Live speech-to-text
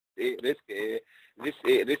risk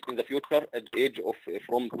in the future at the age of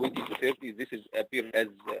from 20 to 30. This is appear as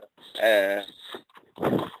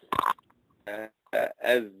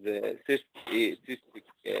cyst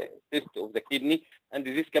of the kidney, and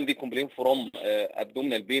this can be complained from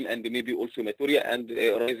abdominal pain and maybe also hematuria and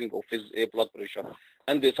rising of his blood pressure.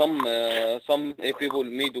 And some people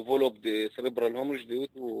may develop the cerebral hemorrhage due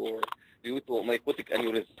to mycotic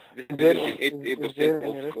aneurysm.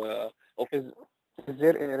 Is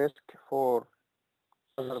there any risk for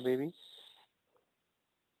other babies?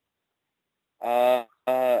 The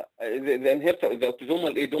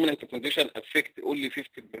autosomal dominant condition affect only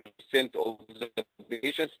 50% of the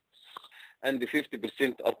patients, and the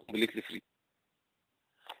 50% are completely free.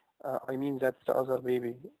 I mean that the other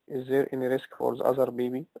baby, is there any risk for the other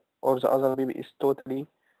baby, or the other baby is totally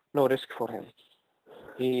no risk for him?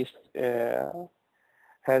 He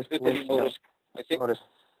has totally no risk.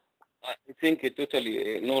 I think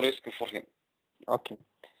totally no risk for him. Okay.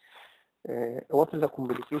 What is the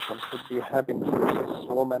complication could be happen for this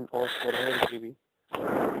woman or for her baby?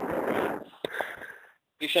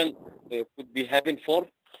 Complication could be happen for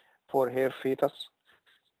her fetus.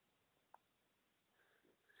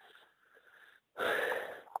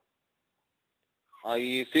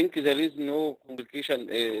 I think there is no complication.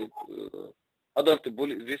 Adult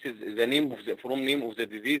this is the name of the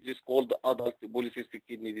disease is called adult polycystic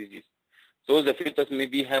kidney disease. So the fetus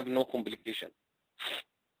maybe have no complication.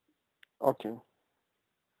 Okay.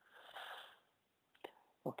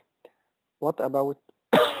 Okay. What about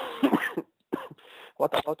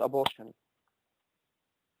abortion?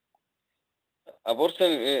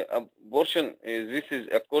 Abortion. This is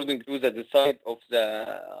according to the decide of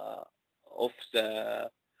the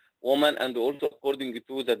woman, and also according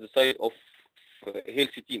to the decide of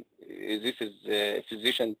health team. This is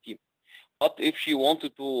physician team. But if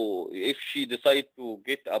she decide to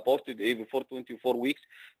get aborted before 24 weeks,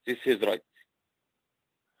 this is right.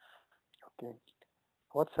 Okay.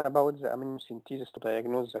 What's about the amniocentesis to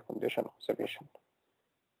diagnose the condition of the patient?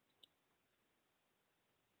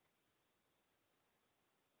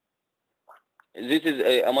 This is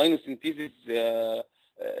amniocentesis.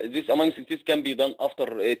 This amniocentesis can be done after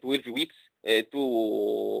 12 weeks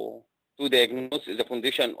to diagnose the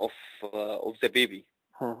condition of the baby.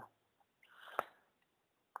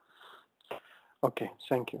 Okay,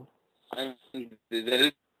 thank you. And there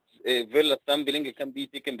is a villus sampling can be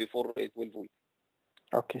taken before 12 weeks.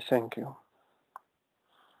 Okay, thank you.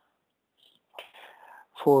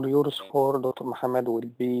 For your score, Dr. Mohammed will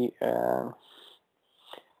be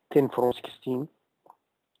 10 from 16.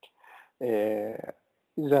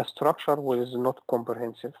 The structure was not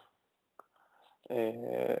comprehensive.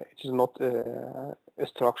 It is not a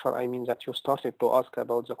structure. I mean that you started to ask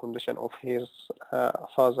about the condition of his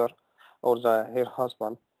father or her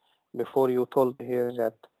husband before you told her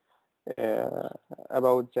that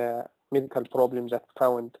about the medical problems that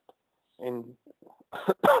found in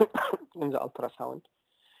in the ultrasound,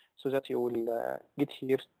 so that you will get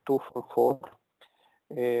here 2 from 4.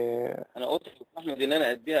 انا قلت احمد ان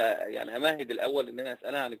انا اديها يعني همهد الاول ان انا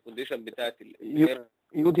اسالها عن الكونديشن بتاعت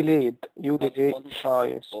you delayed yes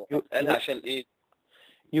اسالها عشان ايه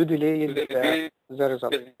you delayed the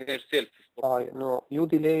result herself. No, you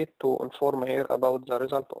delayed to inform her about the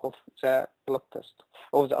result of the blood test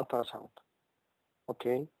of the ultrasound.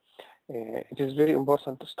 Okay, it is very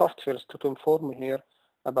important to start first to inform her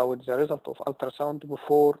about the result of ultrasound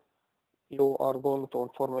before you are going to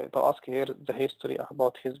ask her the history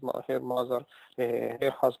about her mother,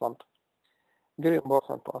 her husband. Very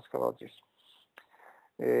important to ask about this.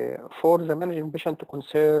 For the managing patient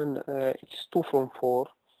concern, it's 2 from 4.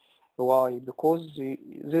 Why? Because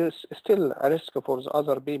there's still a risk for the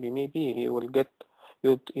other baby. Maybe he will get.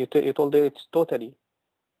 You told her it's totally.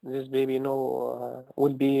 This baby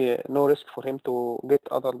will be no risk for him to get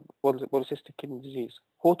other polycystic kidney disease.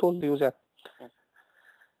 Who told you that?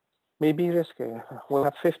 Maybe risk will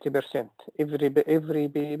have 50%. Every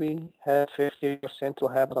baby has 50% to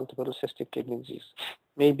have polycystic kidney disease.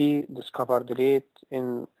 Maybe discovered late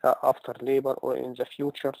in after labor or in the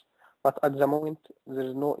future, but at the moment there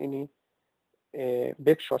is no any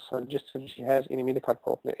picture suggesting she has any medical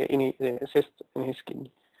problem, any cyst in his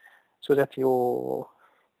kidney. So that you,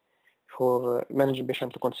 for managing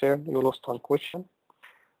patient concern, you lost one question.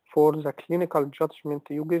 For the clinical judgment,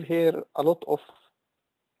 you give here a lot of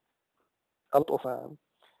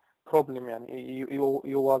problem. And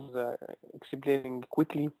you was explaining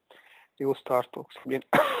quickly. You start to explain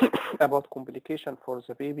about complication for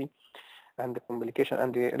the baby and the complication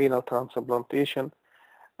and the renal transplantation,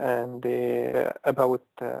 and about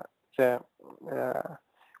the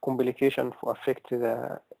complication to affect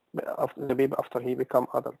the the baby after he become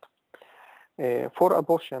adult. For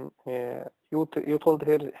abortion, you told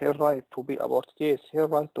her right to be aborted. Yes, her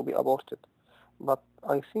right to be aborted. But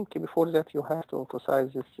I think before that you have to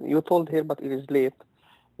emphasize this. You told her, but it is late.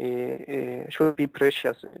 Should be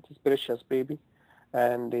precious. It is precious baby,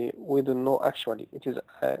 and we don't know actually. It is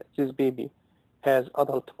this baby has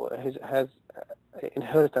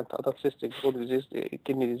inherited adult cystic disease,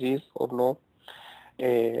 kidney disease or no,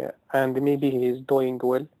 and maybe he is doing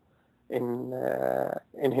well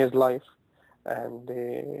in his life, and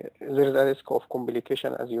there is a risk of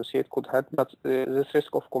complication, as you said, could have, but this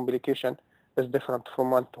risk of complication is different from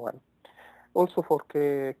one to one. Also for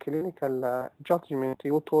clinical judgment,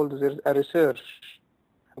 you told there is a research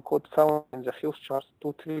could found in the future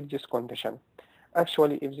to treat this condition.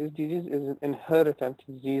 Actually, if this disease is an inherited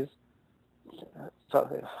disease,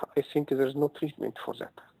 I think there is no treatment for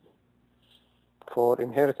that. For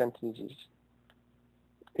inherited disease,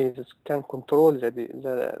 it can control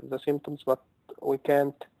the symptoms, but we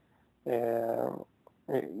can't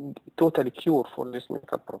totally cure for this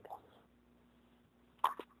medical problem.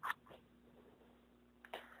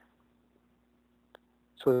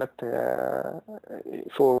 So that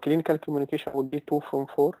for clinical communication would be 2 from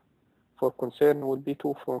 4, for concern would be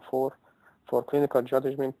 2 from 4, for clinical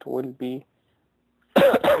judgment will be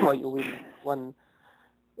 1,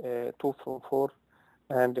 2 from 4,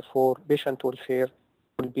 and for patient welfare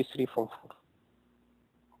will be 3 from 4.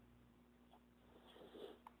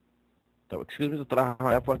 So excuse me, Dr. Ahmed,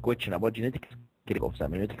 I have one question about genetic of the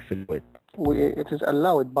amniotic fluid. It is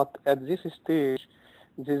allowed, but at this stage,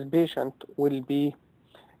 this patient will be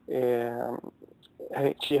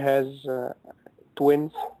she has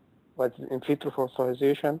twins with in vitro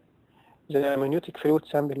fertilization. The amniotic fluid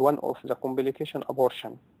sample one of the complication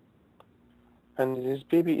abortion, and this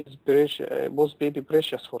baby is both baby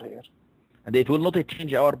precious for her. And it will not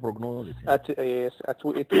change our prognosis. Yes,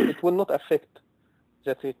 it will not affect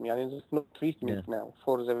the treatment. I mean, there's no treatment now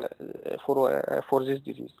for this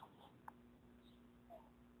disease.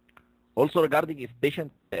 Also regarding if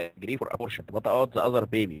patient agree for abortion, what about the other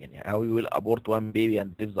baby? How you will abort one baby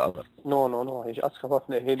and leave the other? No. He asked about.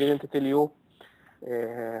 He didn't tell you.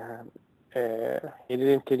 He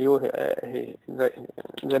didn't tell you.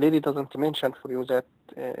 The lady doesn't mention for you that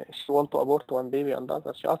she want to abort one baby and the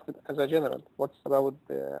other. She asked it as a general. What's about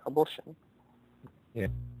abortion? Yeah.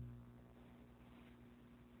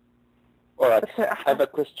 All right. I have a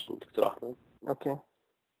question, Dr. Ahmed. Okay.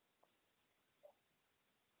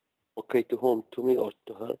 Okay, to whom? To me or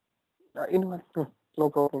to her? Anyone. No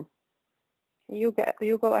problem. You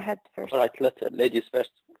go ahead first. All right, ladies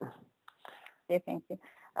first. Okay, thank you.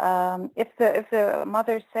 If the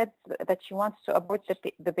mother said that she wants to abort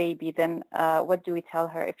the baby, then what do we tell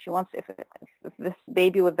her? If this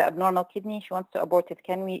baby with the abnormal kidney, she wants to abort it,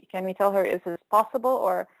 can we tell her is this possible,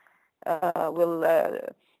 or we'll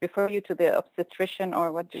refer you to the obstetrician,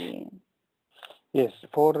 or what do we? Yes,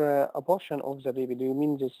 for abortion of the baby, do you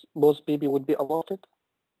mean this both baby would be aborted?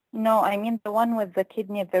 No, I mean the one with the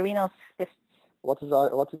kidney, the renal cysts. What is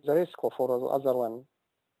the risk for the other one?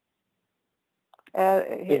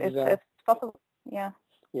 It's possible, yeah.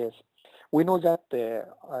 Yes, we know that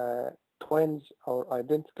twins or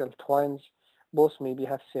identical twins both maybe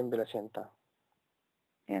have same placenta.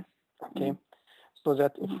 Yes. Okay, so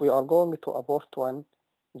that if we are going to abort one,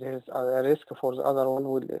 there is a risk for the other one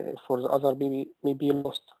for the other baby may be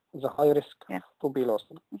lost. The high risk to be lost.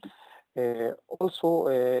 Also,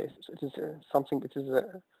 it is something. It is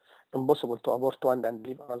impossible to abort one and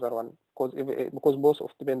leave another one because both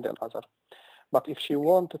of depend on other. But if she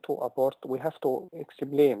wanted to abort, we have to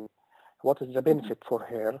explain what is the benefit for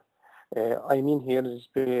her. I mean, here is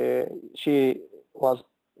she was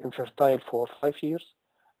infertile for 5 years,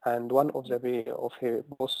 and one of her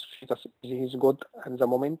both fetus is good at the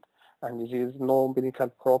moment, and there is no medical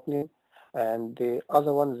problem. And the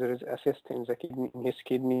other one, there is a cyst in the kidney, in his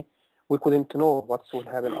kidney. We couldn't know what will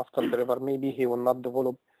happen after delivery. Maybe he will not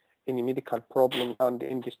develop any medical problem and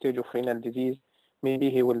in the stage of renal disease. Maybe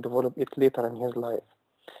he will develop it later in his life.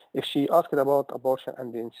 If she asked about abortion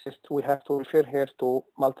and insists, we have to refer her to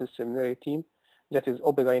multidisciplinary team, that is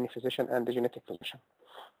OB/GYN physician and the genetic physician.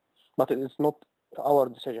 But it is not our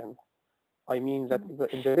decision. I mean that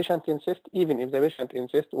if the patient insists, even if the patient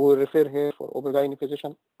insists, we will refer her for OB/GYN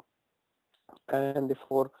physician and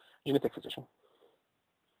for genetic physician.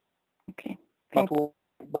 Okay.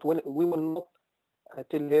 But we will not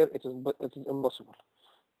tell her it is impossible.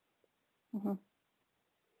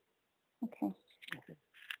 Okay.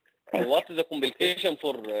 What is the complication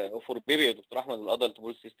for baby, Dr. Ahmed, with adult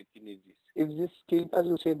polycystic kidney disease? If this kid, as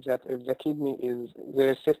you said, that if the kidney is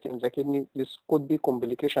there is cyst in the kidney, this could be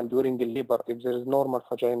complication during the labor. If there is normal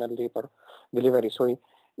vaginal delivery, sorry,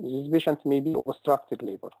 this patient may be obstructed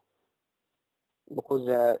labor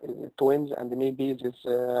because twins and maybe this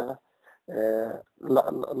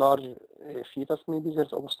large fetus, maybe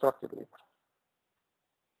there's obstructed labor.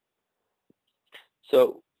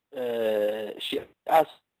 So she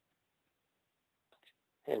asked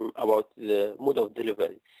him about the mode of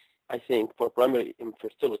delivery. I think for primary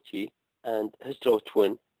infertility and history of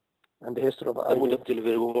twin, And the history of the mode IVF. of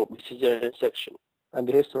delivery will be cesarean section. And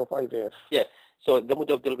the history of IVF. Yeah. So the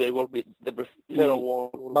mode of delivery will be the preferred one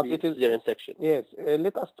will But be it is- cesarean section. Yes,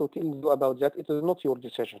 let us to tell you about that. It is not your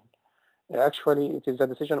decision. Actually, it is the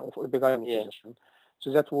decision of a gynae Yeah. physician.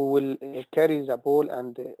 So that we will carry the ball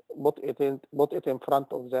and put it in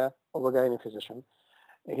front of the gynae physician.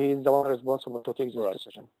 He is the one responsible to take this Right.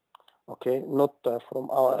 decision. Okay, not from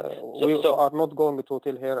our. We are not going to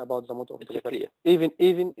tell her about the mode of It's delivery, clear.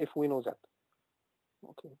 even if we know that.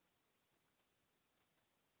 Okay.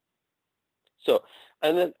 So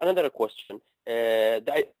and then another question: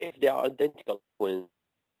 if they are identical twins,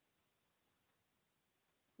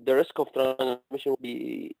 the risk of transmission will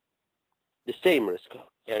be the same risk.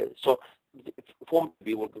 So if one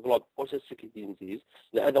baby will develop polycystic kidney disease,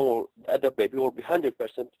 the other baby will be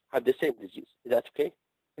 100% have the same disease. Is that okay?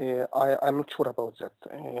 I'm not sure about that,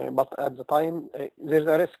 but at the time there's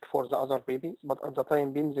a risk for the other baby, but at the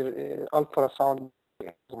time being the ultrasound,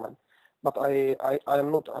 but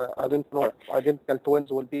I'm not, I don't know if identical twins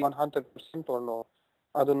will be 100% or no.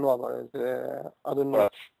 I don't know about I don't know.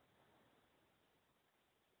 Right.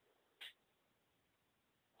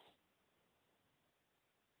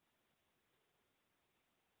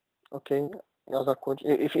 Okay, other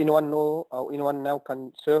question. If anyone know or anyone now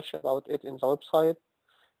can search about it in the website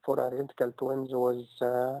for identical twins with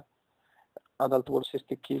adult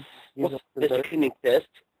polycystic kidney disease. What's the screening test?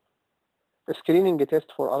 The screening test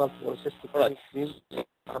for adult polycystic Right. kidney disease.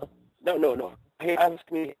 No. He asked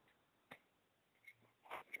me.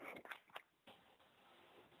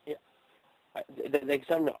 Yeah, the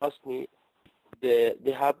examiner asked me.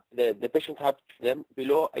 The patient have them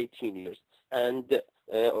below 18 years, and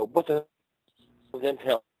both of them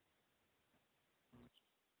have.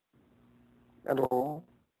 Hello.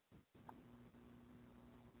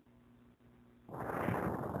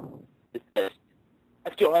 The test.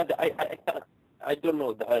 Actually, I don't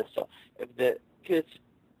know the answer. If the kids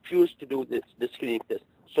refuse to do the screening test,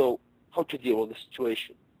 so how to deal with the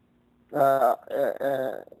situation?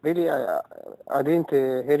 Really, I didn't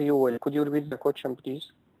hear you well. Could you repeat the question,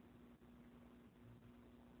 please?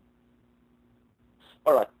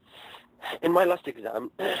 All right. In my last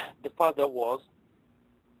exam, the father was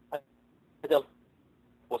adult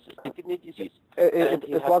polycystic kidney disease. It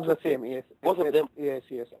he was had the two same, kids. yes. Both of them. Yes.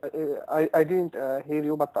 I didn't hear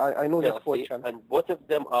you, but I know this healthy, question. and both of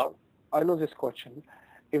them are. I know this question.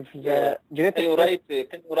 If the Yeah. genetic Can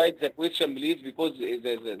you write the question, please, because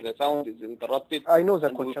the sound is interrupted. I know the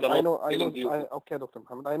and we question. cannot I know. hear you. Okay, Dr.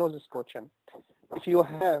 Mohammed. I know this question. If you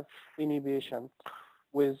have any patient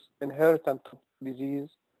with inherited disease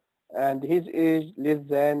and his age less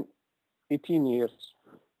than 18 years,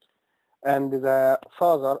 and the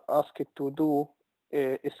father asked to do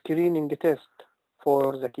a screening test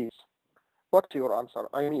for the kids, what's your answer?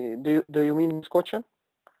 I mean, do you mean this question?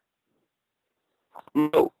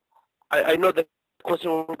 No, I know the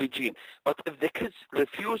question will be Gene, but if the kids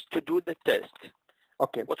refuse to do the test,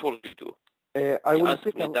 Okay. what will you do? I You will asked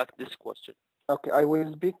speak. me this question. Okay, I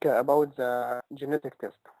will speak about the genetic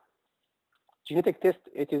test. Genetic test,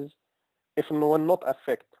 it is if it will not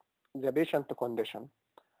affect the patient condition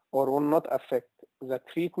or will not affect the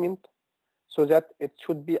treatment, so that it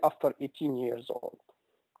should be after 18 years old.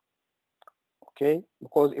 Okay,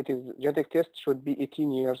 because it is genetic test should be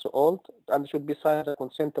 18 years old and should be signed and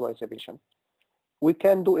consent by the patient. We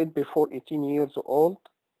can do it before 18 years old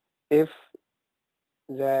if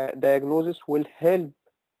the diagnosis will help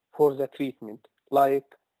for the treatment, like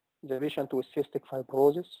the patient with cystic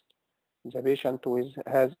fibrosis, the patient who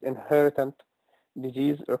has inherited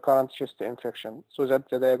disease, recurrent chest infection, so that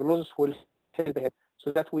the diagnosis will help him,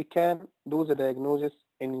 so that we can do the diagnosis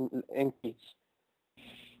in kids.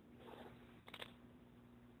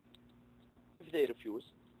 If they refuse,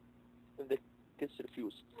 if the kids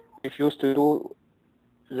refuse to do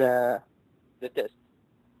the test,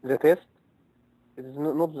 it is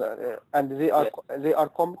not the, and they are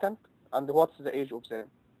competent. And what's the age of them?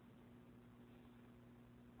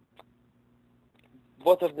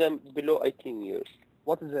 both of them below 18 years.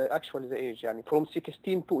 what is actually the age, يعني from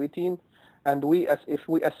 16 to 18, and if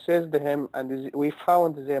we assessed him and we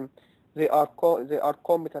found them they are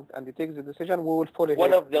competent and they take the decision, we will follow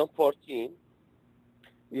One him. of them 14.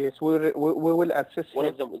 Yes, we will assess One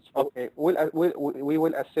him. of them is Okay, we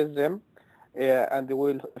will assess them, and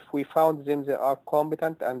if we found them they are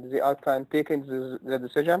competent and they are taking the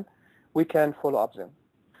decision, we can follow up them.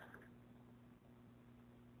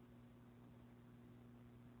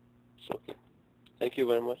 Okay. Thank you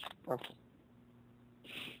very much. Okay.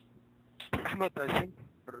 Ahmed, I think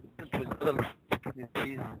with other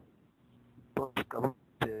disease, talk about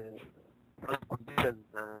condition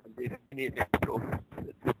and if any effect of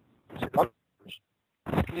this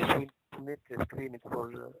case we make a screening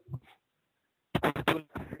for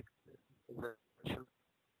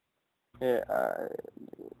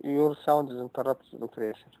Your sound is interrupted, Dr.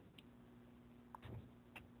 Yasser.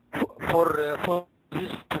 For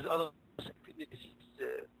this with other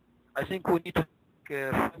I think we need to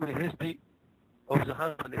take family history of the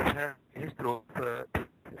husband if has a history of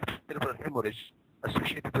cerebral hemorrhage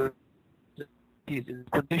associated with this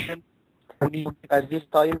condition. We need At this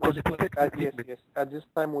time, because it will take yes, at this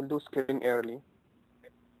time we'll do screening early.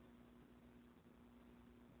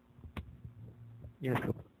 Yes.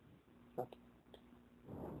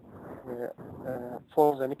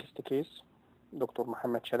 For the next case, Dr.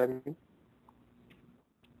 Mohammed Shalabi.